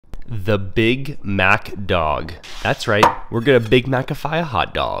The Big Mac dog. That's right, we're gonna Big Macify a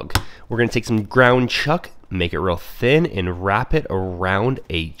hot dog. We're gonna take some ground chuck, make it real thin, and wrap it around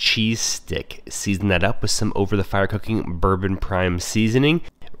a cheese stick. Season that up with some over the fire cooking bourbon prime seasoning.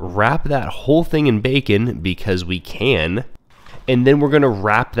 Wrap that whole thing in bacon because we can. And then we're gonna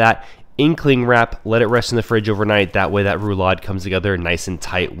wrap that in cling wrap, let it rest in the fridge overnight. That way that roulade comes together nice and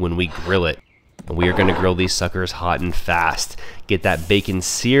tight when we grill it. We are gonna grill these suckers hot and fast. Get that bacon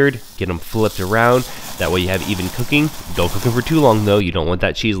seared, get them flipped around. That way you have even cooking. Don't cook them for too long though, you don't want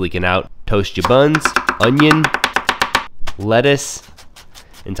that cheese leaking out. Toast your buns, onion, lettuce,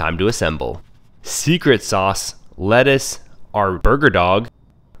 and time to assemble. Secret sauce, lettuce, our burger dog,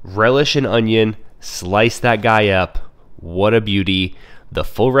 relish and onion, slice that guy up. What a beauty. The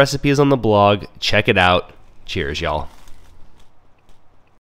full recipe is on the blog. Check it out. Cheers, y'all.